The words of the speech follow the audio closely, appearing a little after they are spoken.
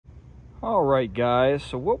All right, guys,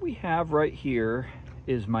 so what we have right here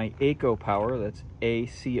is my AcoPower, that's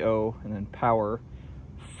A-C-O and then power,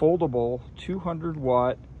 foldable 200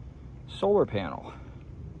 watt solar panel.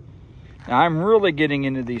 Now, I'm really getting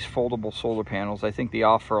into these foldable solar panels. I think they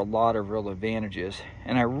offer a lot of real advantages,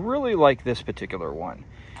 and I really like this particular one.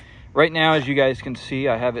 Right now, as you guys can see,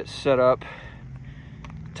 I have it set up,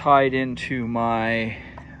 tied into my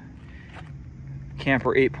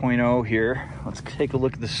Camper 8.0 here. Let's take a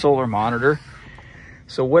look at the solar monitor.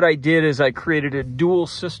 So what I did is I created a dual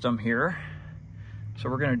system here. So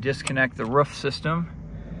we're going to disconnect the roof system.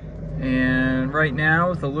 And right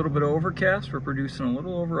now, with a little bit of overcast, we're producing a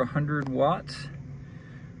little over 100 watts,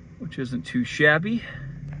 which isn't too shabby.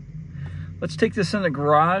 Let's take this in the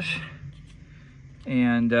garage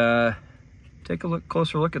and take a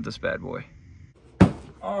closer look at this bad boy.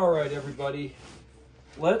 All right, everybody.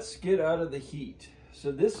 Let's get out of the heat.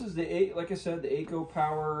 So this is like I said, the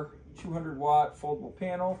AcoPower 200 watt foldable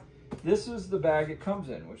panel. This is the bag it comes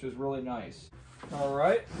in, which is really nice. All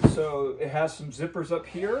right, so it has some zippers up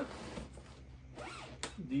here.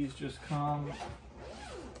 These just come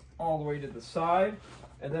all the way to the side.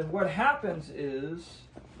 And then what happens is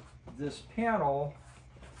this panel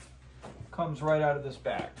comes right out of this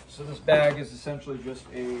bag. So this bag is essentially just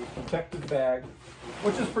a protective bag,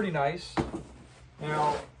 which is pretty nice.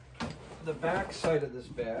 Now, the back side of this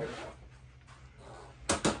bag,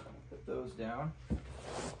 put those down,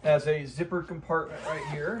 has a zippered compartment right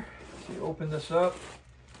here. So you open this up,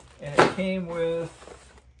 and it came with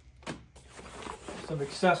some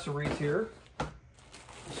accessories here.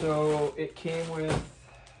 So it came with,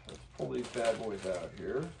 let's pull these bad boys out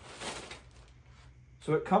here.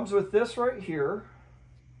 So it comes with this right here,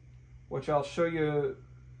 which I'll show you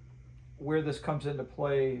where this comes into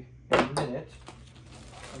play in a minute.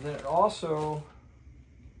 And then it also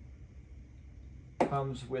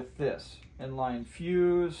comes with this inline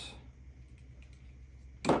fuse,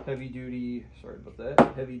 heavy duty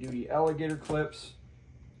alligator clips,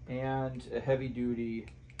 and a heavy duty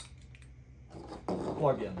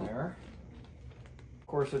plug in there. Of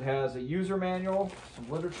course, it has a user manual, some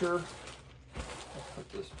literature. Let's put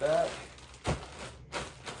this back.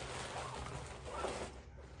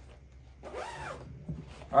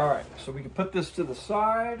 All right, so we can put this to the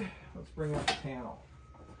side. Let's bring up the panel.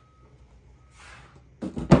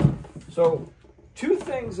 So, two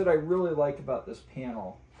things that I really like about this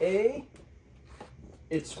panel. A,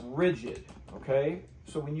 it's rigid, okay?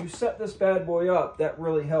 So when you set this bad boy up, that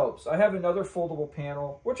really helps. I have another foldable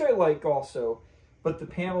panel, which I like also, but the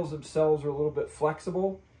panels themselves are a little bit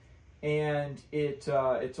flexible, and it's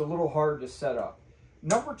a little hard to set up.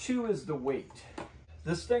 Number two is the weight.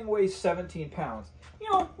 This thing weighs 17 pounds. You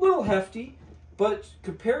know, a little hefty, but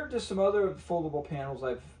compared to some other foldable panels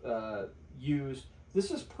I've used, this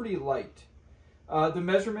is pretty light. The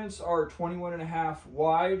measurements are 21.5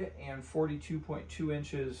 wide and 42.2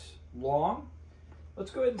 inches long. Let's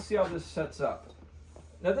go ahead and see how this sets up.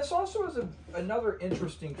 Now this also has another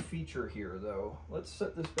interesting feature here though. Let's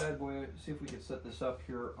set this bad boy, see if we can set this up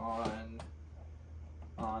here on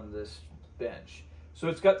this bench. So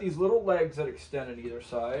it's got these little legs that extend on either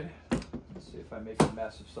side. Let's see if I make a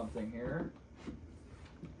mess of something here.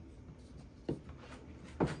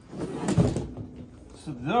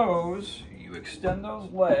 So those, you extend those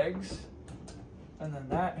legs, and then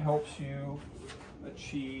that helps you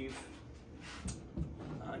achieve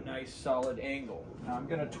a nice solid angle. Now I'm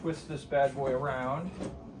going to twist this bad boy around.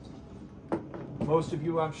 Most of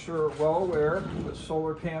you, I'm sure, are well aware that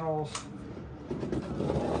solar panels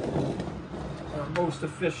are most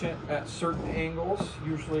efficient at certain angles.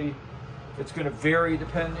 Usually it's going to vary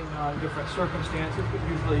depending on different circumstances, but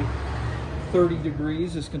usually 30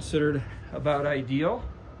 degrees is considered about ideal.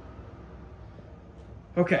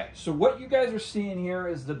 Okay, so what you guys are seeing here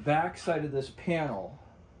is the back side of this panel.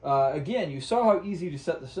 Again, you saw how easy to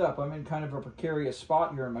set this up. I'm in kind of a precarious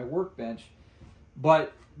spot here on my workbench,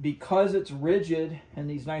 but because it's rigid and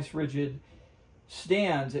these nice rigid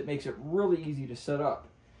stands, it makes it really easy to set up.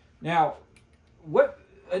 Now,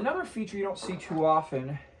 another feature you don't see too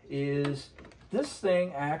often is this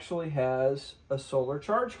thing actually has a solar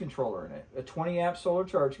charge controller in it, a 20 amp solar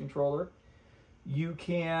charge controller. You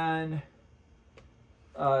can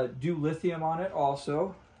do lithium on it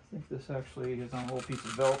also. I think this actually is on a little piece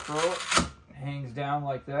of Velcro. It hangs down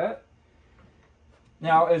like that.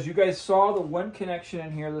 Now, as you guys saw, the one connection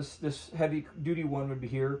in here, this heavy duty one would be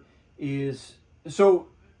here, is, so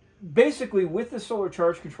basically with the solar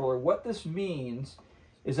charge controller, what this means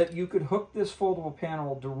is that you could hook this foldable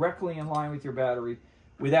panel directly in line with your battery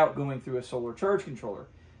without going through a solar charge controller.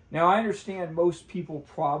 Now, I understand most people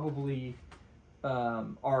probably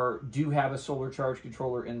do have a solar charge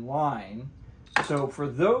controller in line. So for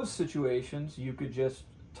those situations, you could just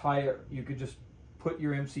put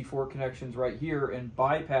your MC4 connections right here and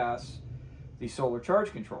bypass the solar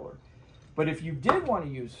charge controller. But if you did want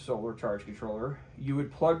to use a solar charge controller, you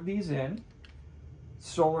would plug these in.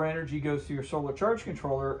 Solar energy goes to your solar charge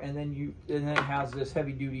controller, and then it has this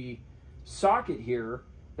heavy duty socket here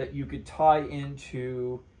that you could tie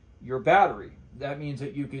into your battery. That means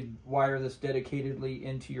that you could wire this dedicatedly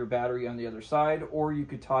into your battery on the other side, or you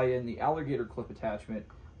could tie in the alligator clip attachment,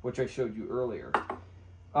 which I showed you earlier.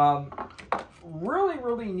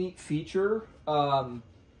 Really neat feature.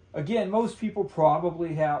 Again, most people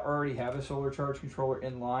probably already have a solar charge controller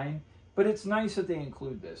in line, but it's nice that they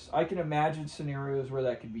include this. I can imagine scenarios where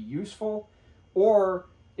that could be useful, or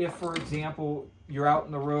if, for example, you're out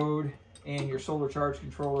in the road and your solar charge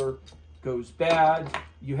controller goes bad,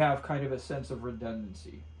 you have kind of a sense of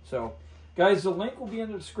redundancy. So, guys, the link will be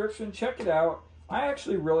in the description. Check it out. I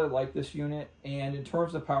actually really like this unit, and in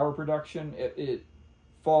terms of power production, it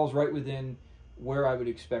falls right within where I would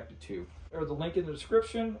expect it to. Or the link in the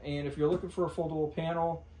description, and if you're looking for a foldable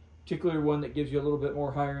panel, particularly one that gives you a little bit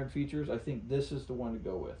more higher end features, I think this is the one to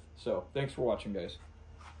go with. So, thanks for watching, guys.